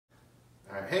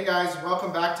Hey guys,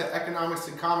 welcome back to Economics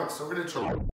and Comics. So we're going to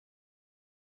try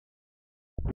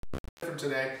for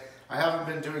today. I haven't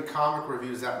been doing comic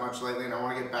reviews that much lately and I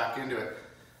want to get back into it.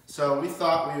 So we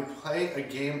thought we would play a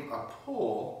game of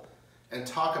pool and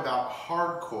talk about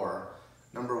hardcore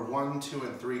number 1, 2,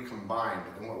 and 3 combined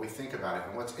and what we think about it.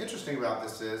 And what's interesting about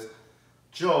this is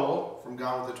Joel from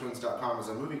Gonewiththetwins.com is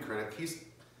a movie critic. He's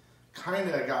kind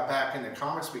of got back into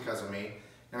comics because of me,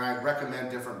 and I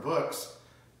recommend different books,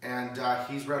 and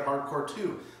he's read hardcore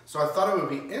too. So I thought it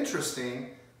would be interesting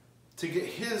to get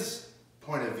his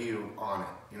point of view on it,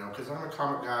 you know, because I'm a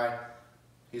comic guy,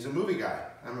 he's a movie guy.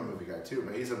 I'm a movie guy too,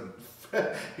 but he's a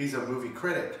he's a movie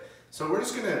critic. So we're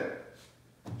just gonna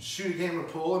shoot a game of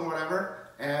pool and whatever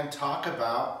and talk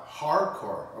about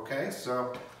hardcore, okay?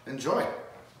 So enjoy.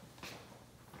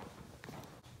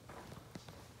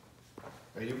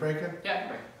 Are you breaking? Yeah, I'm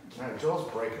breaking. All right,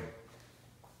 Joel's breaking.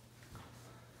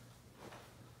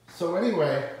 So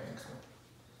anyway,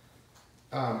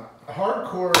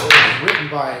 hardcore is written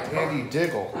by Andy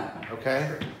Diggle,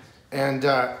 okay? And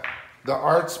the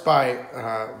art's by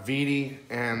Vitti,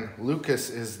 and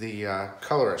Lucas is the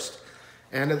colorist.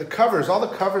 And the covers, all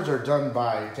the covers are done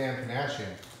by Dan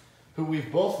Panashian, who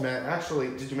we've both met.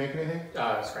 Actually, did you make anything?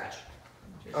 Scratch.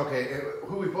 Okay,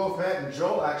 who we both met, and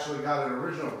Joel actually got an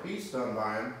original piece done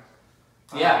by him.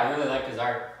 Yeah, I really liked his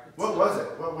art. What was it?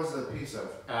 What was the piece of?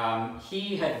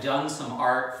 He had done some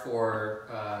art for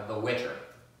The Witcher,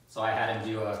 so I had him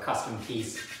do a custom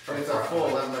piece. It's a full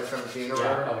 11 by 17 or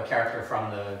whatever? Of a character from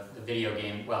the video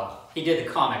game. Well, he did the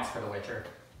comics for The Witcher,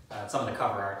 some of the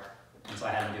cover art, and so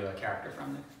I had him do a character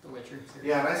from the Witcher series.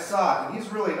 Yeah, and I saw it, and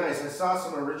he's really nice. I saw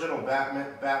some original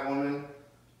Batwoman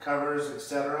covers,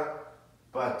 etc.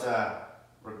 But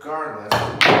regardless,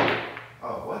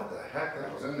 oh, what the heck,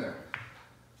 that was in there.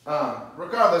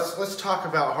 Regardless, let's talk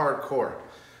about hardcore.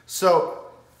 So,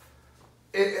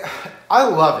 I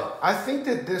love it. I think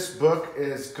that this book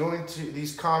is going to,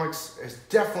 these comics is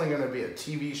definitely going to be a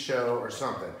TV show or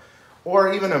something.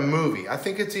 Or even a movie. I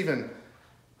think it's even,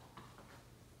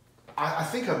 I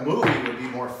think a movie would be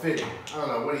more fitting. I don't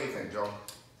know, what do you think, Joel?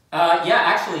 Yeah,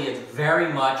 actually, it's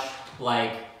very much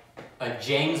like a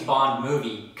James Bond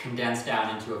movie condensed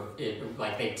down into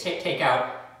like they take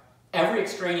out every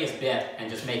extraneous bit and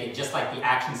just make it just like the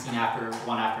action scene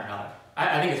one after another.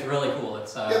 I think it's really cool.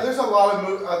 It's yeah, there's a lot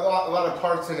of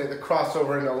parts in it that cross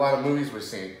over into a lot of movies we've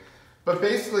seen. But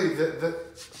basically, the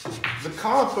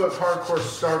comic book hardcore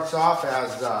starts off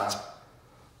as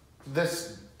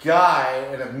this guy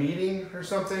in a meeting or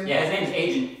something. Yeah, his name's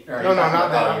Agent. No,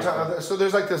 not that. So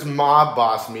there's like this mob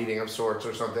boss meeting of sorts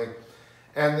or something.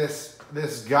 And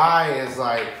this guy is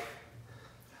like,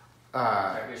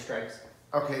 Strikes.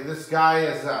 Okay, this guy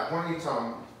is, why don't you tell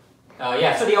him?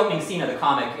 Yeah, so the opening scene of the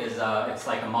comic is, it's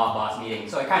like a mob boss meeting.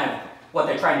 So it kind of, what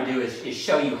they're trying to do is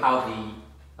show you how the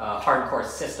hardcore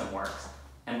system works.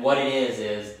 And what it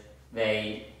is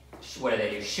what do they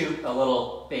do? Shoot a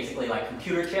little, basically like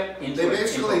computer chip into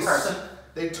a person.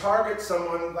 They target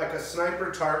someone, like a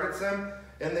sniper targets them,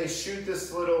 and they shoot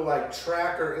this little like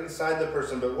tracker inside the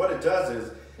person. But what it does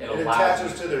is it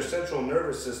attaches to their central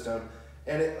nervous system,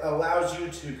 and it allows you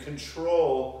to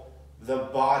control the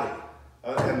body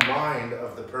and mind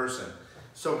of the person.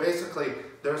 So basically,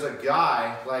 there's a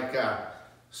guy, like a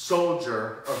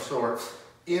soldier of sorts,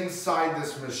 inside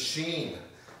this machine.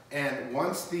 And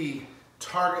once the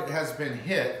target has been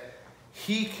hit,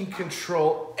 he can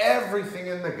control everything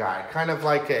in the guy, kind of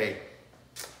like a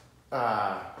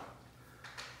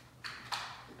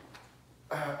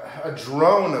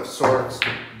drone of sorts,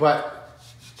 but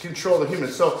control the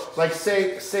human. So, like,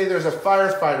 say there's a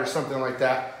firefight or something like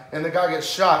that, and the guy gets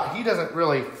shot. He doesn't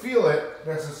really feel it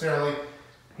necessarily.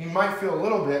 He might feel a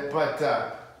little bit, but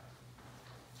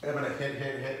I'm gonna hit.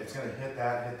 It's gonna hit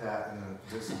that, and then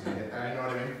this is gonna hit that. You know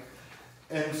what I mean?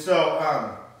 And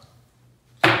so,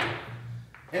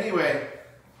 anyway,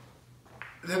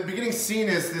 the beginning scene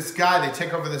is this guy. They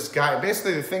take over this guy.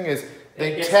 Basically, the thing is,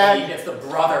 it's the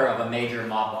brother of a major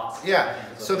mob boss. Yeah,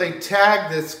 so they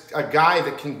tag a guy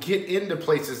that can get into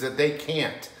places that they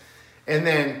can't, and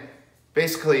then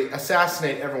basically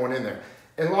assassinate everyone in there.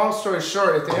 And long story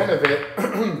short, at the end of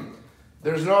it,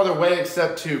 there's no other way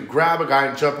except to grab a guy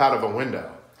and jump out of a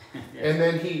window. Yeah. And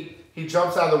then he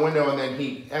jumps out of the window, and then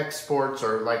he exports,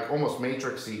 or like almost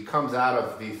Matrix-y, comes out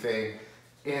of the thing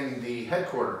in the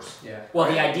headquarters. Yeah. Well,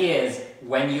 the idea is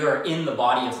when you're in the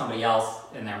body of somebody else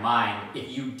in their mind,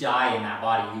 if you die in that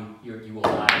body, you will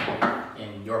die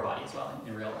in your body as well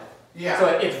in real life. Yeah. So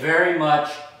it's very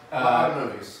much a lot of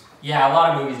movies. Yeah, a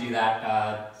lot of movies do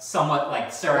that. Somewhat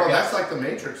like Surrogate. Well, that's like The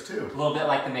Matrix too. A little bit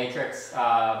like The Matrix.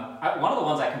 One of the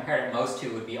ones I compared it most to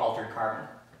would be Altered Carbon,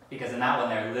 because in that one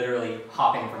they're literally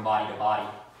hopping from body to body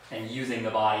and using the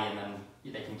body, and then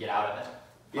they can get out of it.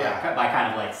 Yeah. By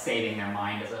kind of like saving their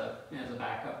mind as a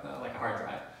backup, like a hard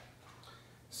drive.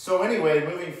 So anyway,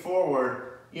 moving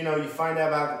forward, you find out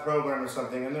about the program or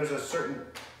something, and there's a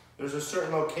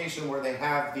certain location where they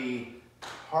have the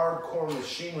hardcore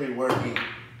machinery where the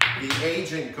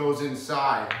agent goes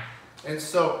inside, and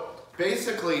so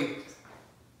basically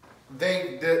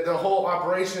the whole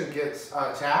operation gets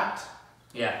attacked.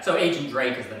 Yeah, so Agent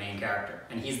Drake is the main character,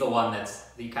 and he's the one that's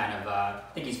the kind of, I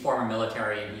think he's former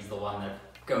military, and he's the one that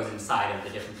goes inside of the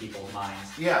different people's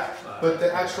minds. Yeah, but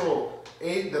the actual,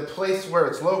 the place where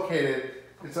it's located,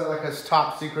 it's like a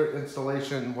top secret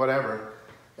installation, whatever,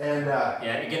 and...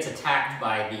 yeah, it gets attacked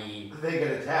by the... They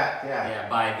get attacked, yeah. Yeah,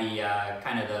 by the,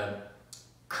 kind of the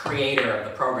creator of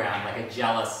the program, like a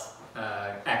jealous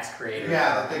ex-creator.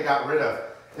 Yeah, that they got rid of.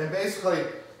 And basically...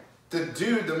 The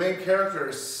dude, the main character,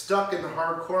 is stuck in the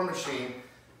hardcore machine,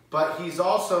 but he's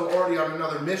also already on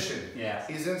another mission. Yeah.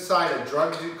 He's inside a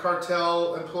drug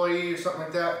cartel employee or something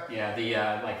like that. Yeah, the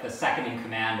like the second in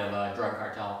command of a drug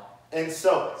cartel. And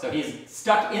so he's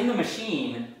stuck in the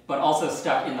machine, but also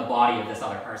stuck in the body of this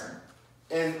other person.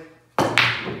 And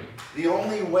the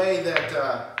only way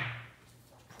that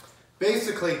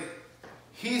basically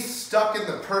he's stuck in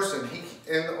the person.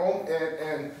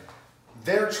 And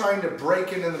they're trying to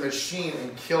break into the machine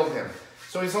and kill him.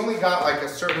 So he's only got like a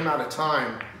certain amount of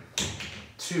time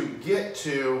to get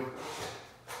to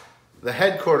the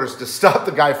headquarters to stop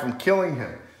the guy from killing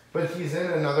him. But he's in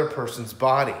another person's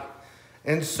body.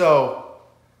 And so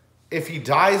if he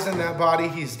dies in that body,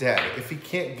 he's dead. If he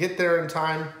can't get there in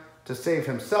time to save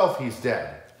himself, he's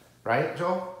dead. Right,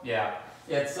 Joel? Yeah.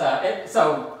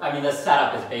 So, I mean, the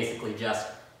setup is basically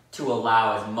just to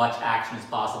allow as much action as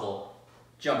possible,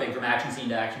 jumping from action scene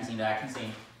to action scene to action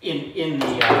scene. In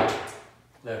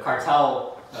the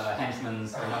cartel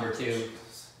henchman's number 2,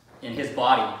 in his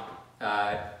body,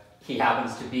 he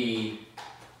happens to be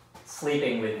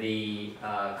sleeping with the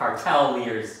cartel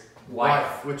leader's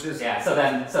wife. Which is... Yeah, so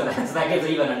that gives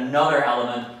even another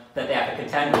element that they have to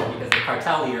contend with, because the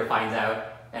cartel leader finds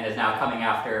out and is now coming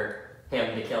after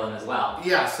him to kill him as well.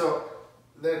 Yeah, so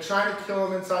they're trying to kill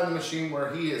him inside the machine where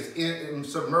he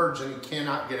is submerged and he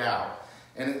cannot get out.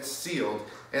 And it's sealed,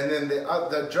 and then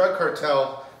the drug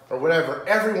cartel or whatever,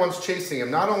 everyone's chasing him.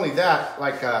 Not only that,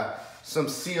 like some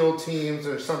SEAL teams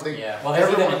or something. Yeah, well, there's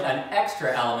even an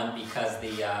extra element, because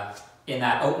in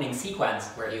that opening sequence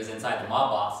where he was inside the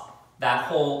mob boss, the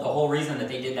whole reason that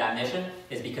they did that mission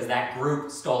is because that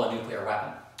group stole a nuclear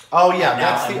weapon. Oh yeah,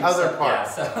 that's the other part.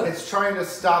 Yeah, so. It's trying to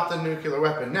stop the nuclear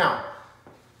weapon. Now,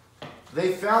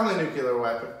 they found the nuclear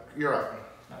weapon. You're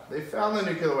up. They found the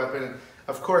nuclear weapon.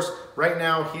 Of course, right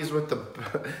now he's with the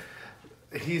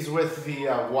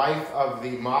wife of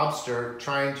the mobster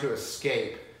trying to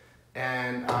escape,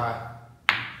 and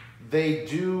they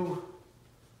do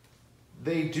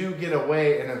get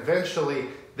away, and eventually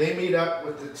they meet up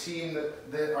with the team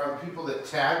that are the people that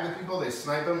tag the people. They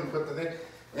snipe them and put the thing,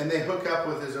 and they hook up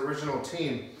with his original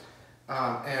team,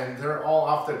 and they're all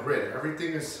off the grid.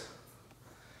 Everything is.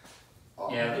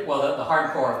 Yeah, well, the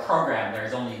hardcore program,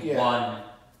 there's only one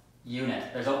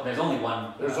unit. There's only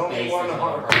one. There's only one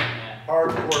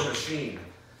hardcore machine,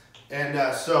 and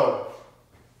so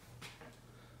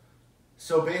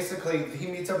basically he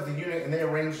meets up with the unit, and they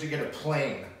arrange to get a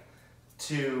plane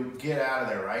to get out of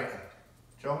there, right,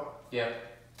 Joe? Yep.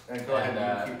 And go ahead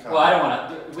and keep talking.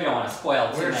 Well, we don't want to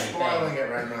spoil too many things. We're spoiling it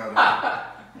right now.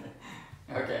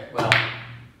 Okay. Well,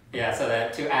 yeah. So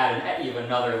that to add even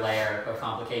another layer of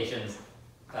complications.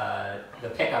 The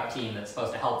pickup team that's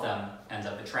supposed to help them ends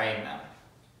up betraying them.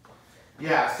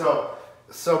 Yeah,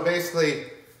 so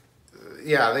basically,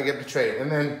 yeah, they get betrayed.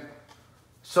 And then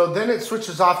it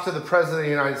switches off to the President of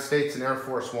the United States in Air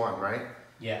Force One, right?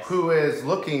 Yes. Who is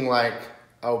looking like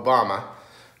Obama.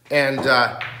 And,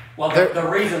 well, the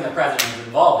reason the President is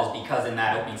involved is because in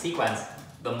that opening sequence,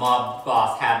 the mob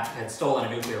boss had stolen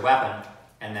a nuclear weapon,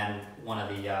 and then one of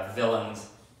the villains,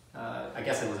 I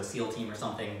guess it was a SEAL team or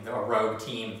something, a rogue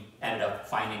team, ended up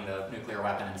finding the nuclear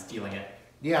weapon and stealing it.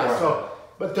 Yeah,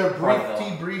 but they're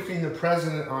debriefing the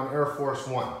president on Air Force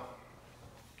One.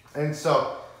 And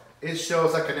so it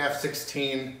shows like an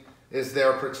F-16 is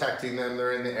there protecting them.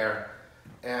 They're in the air.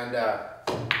 And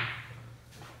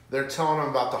they're telling them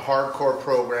about the hardcore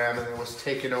program, and it was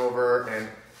taken over, and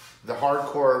the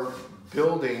hardcore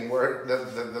building where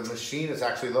the machine is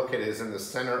actually located is in the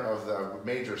center of the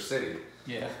major city.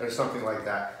 Yeah. Or something like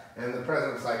that. And the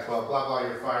president's like, well, blah, blah,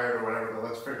 you're fired or whatever, but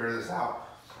let's figure this out.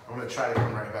 I'm going to try to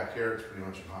come right back here. It's pretty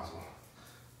much impossible.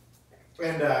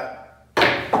 And,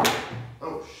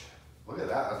 oh, shit. Look at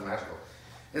that. That was magical.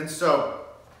 And so,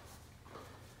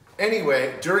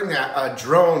 anyway, during that, a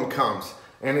drone comes.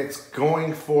 And it's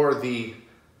going for the...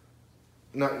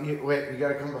 No, wait, you got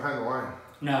to come behind the line.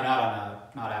 No,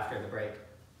 not after the break.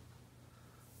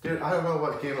 Dude, I don't know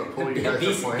what game of pool you guys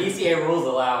are playing. BCA rules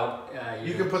allow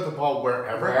you can put the ball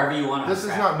wherever. Wherever you want. This is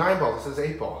not 9-ball. This is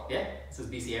 8-ball. Yeah, this is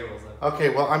BCA rules though. Okay,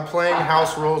 well I'm playing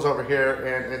house rules over here,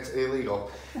 and it's illegal.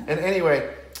 And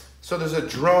anyway, so there's a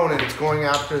drone, and it's going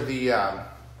after the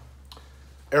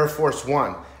Air Force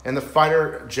One, and the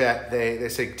fighter jet. They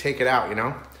say take it out, you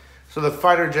know. So the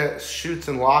fighter jet shoots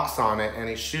and locks on it, and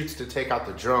he shoots to take out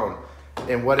the drone.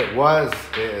 And what it was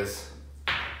is.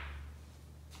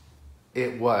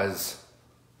 It was,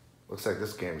 looks like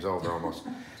this game's over almost.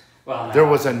 Well, no, there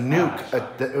was a nuke.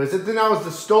 Was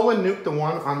the stolen nuke the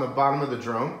one on the bottom of the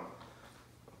drone?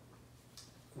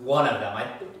 One of them.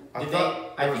 I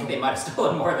think they might have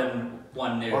stolen more than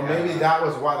one nuke. Or maybe that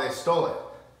was why they stole it.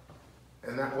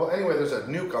 And that, well, anyway, there's a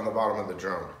nuke on the bottom of the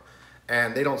drone.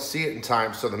 And they don't see it in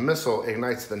time, so the missile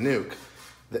ignites the nuke,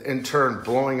 in turn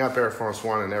blowing up Air Force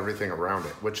One and everything around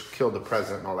it, which killed the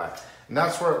president and all that. And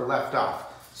that's where it left off.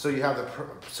 So you have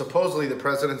supposedly the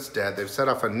president's dead. They've set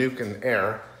off a nuke in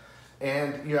air,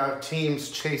 and you have teams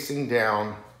chasing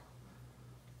down.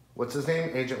 What's his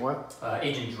name? Agent what?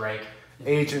 Agent Drake.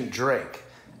 Agent Drake,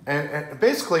 and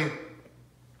basically,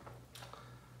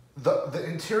 the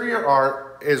interior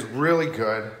art is really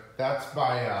good. That's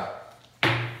by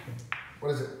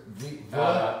what is it?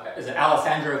 Is it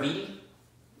Alessandro Vitti?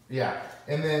 Yeah,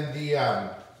 and then the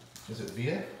is it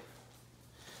Via?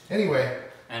 Anyway.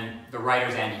 And the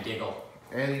writer's Andy Diggle.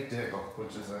 Andy Diggle,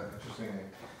 which is an interesting name.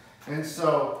 And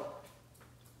so,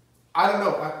 I don't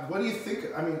know, what do you think,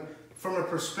 I mean, from a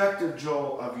perspective,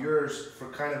 Joel, of yours, for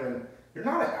kind of you're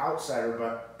not an outsider,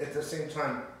 but at the same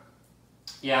time,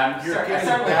 yeah, I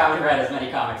certainly haven't read as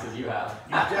many comics as you have.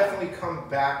 You've definitely come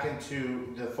back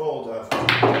into the fold of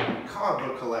comic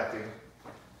book collecting.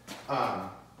 And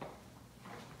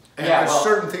there's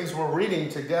certain things we're reading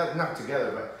together, not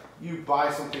together, but you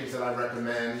buy some things that I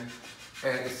recommend,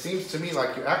 and it seems to me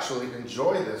like you actually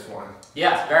enjoy this one.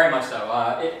 Yes, very much so.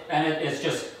 It's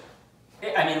just,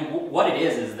 I mean, what it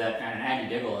is that, and Andy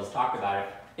Diggle has talked about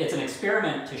it, it's an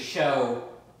experiment to show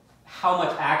how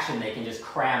much action they can just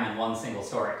cram in one single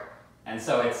story. And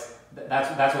so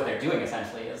that's what they're doing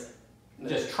essentially, is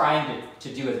just trying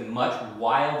to do as much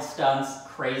wild stunts,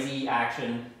 crazy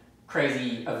action,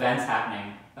 crazy events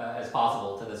happening as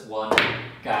possible to this one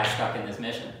guy stuck in this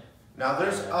mission. Now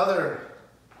there's other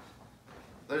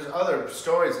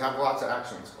stories that have lots of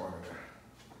actions going in there,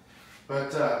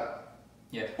 but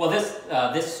yeah. Well,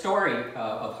 this story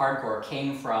of hardcore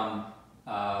came from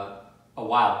a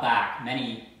while back.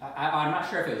 I'm not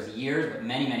sure if it was years, but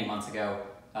many months ago.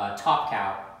 Top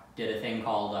Cow did a thing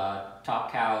called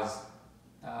Top Cow's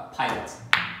pilots,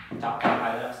 Top Cow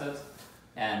pilot episodes,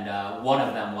 and one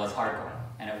of them was hardcore,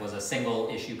 and it was a single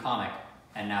issue comic.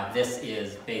 And now this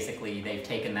is basically, they've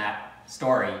taken that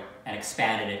story and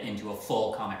expanded it into a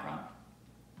full comic run.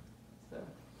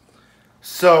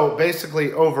 So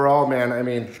basically, overall, man, I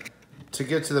mean, to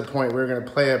get to the point, we're going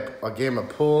to play a game of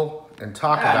pool and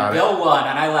talk about Bill it. Bill won,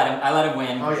 and I let him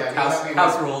win. Oh yeah,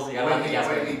 house rules. You gotta let the guest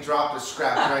win. He dropped a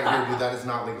scratch right here, dude. That is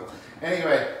not legal.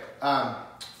 Anyway,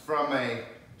 from a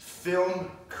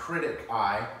film critic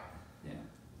eye,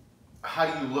 how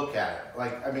do you look at it?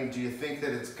 Like, I mean, do you think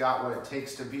that it's got what it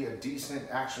takes to be a decent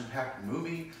action-packed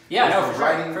movie? Yeah, no,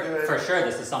 for sure.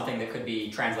 This is something that could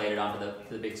be translated onto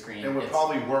the big screen. It would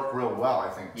probably work real well, I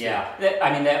think, too. Yeah,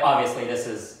 I mean, obviously this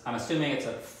is, I'm assuming it's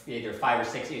either 5 or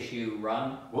 6 issue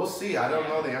run. We'll see. I don't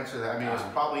know the answer to that. I mean, it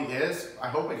probably is. I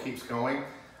hope it keeps going.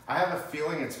 I have a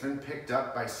feeling it's been picked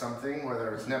up by something,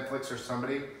 whether it's Netflix or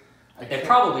somebody. They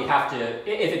probably have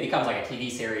to, if it becomes like a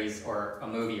TV series or a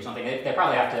movie or something, they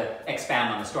probably have to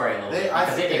expand on the story a little bit,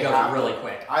 because it goes really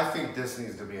quick. I think this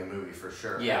needs to be a movie for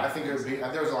sure. Yeah. I think it would be,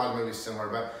 there's a lot of movies similar,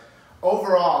 but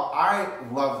overall, I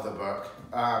love the book.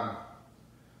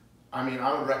 I mean,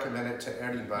 I would recommend it to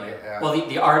anybody. Yeah. Well,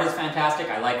 the art is fantastic.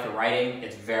 I like the writing.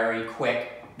 It's very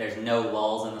quick. There's no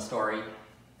lulls in the story.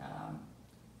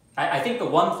 I think the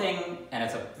one thing, and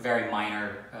it's a very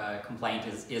minor complaint,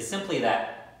 is simply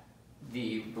that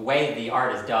the way the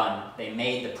art is done, they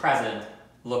made the president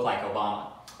look like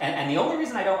Obama. And the only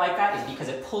reason I don't like that is because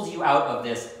it pulls you out of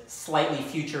this slightly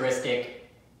futuristic,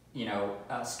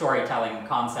 storytelling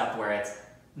concept where it's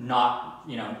not,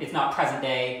 it's not present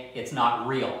day, it's not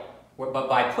real. But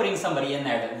by putting somebody in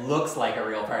there that looks like a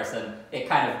real person, it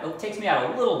takes me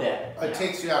out a little bit. It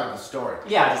takes you out of the story.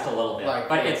 Yeah, just a little bit. Like,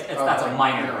 but that's a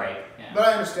minor break. Yeah. But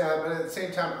I understand that. But at the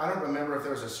same time, I don't remember if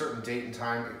there was a certain date and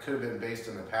time. It could have been based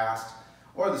in the past,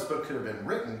 or this book could have been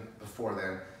written before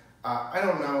then. I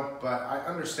don't know, but I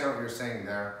understand what you're saying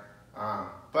there.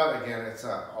 But again, it's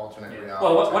an alternate reality.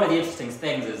 Well, one of the interesting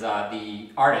things is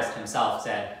the artist himself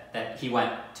said that he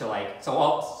went to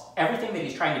everything that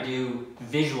he's trying to do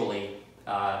visually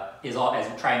is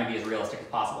trying to be as realistic as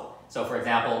possible. So, for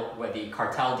example, with the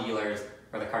cartel dealers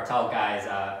or the cartel guy's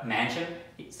mansion,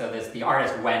 so the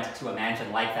artist went to a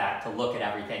mansion like that to look at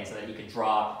everything so that he could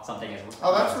draw something as.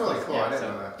 Oh, that's really cool. I didn't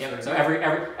know that. Yep. So every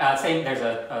same there's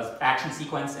a action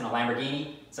sequence in a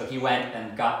Lamborghini. So he went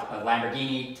and got a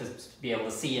Lamborghini to be able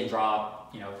to see and draw,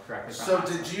 directly from.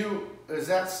 So is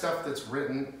that stuff that's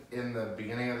written in the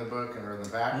beginning of the book or in the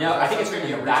back? No, I think it's written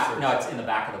in the back. No, it's in the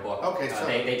back of the book. Okay, so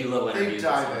they do little interviews. They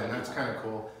dive in. That's kind of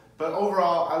cool. But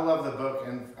overall, I love the book,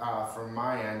 and from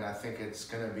my end, I think it's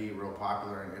going to be real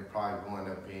popular, and it probably will end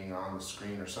up being on the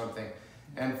screen or something.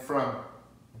 And from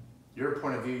your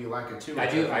point of view, you like it too. I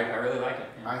do. I really like it.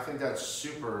 Yeah. I think that's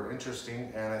super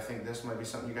interesting, and I think this might be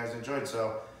something you guys enjoyed.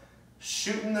 So,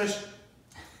 Shootin' the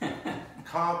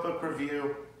comic book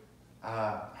review,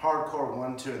 hardcore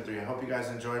 1, 2, and 3. I hope you guys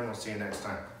enjoyed, and we'll see you next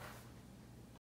time.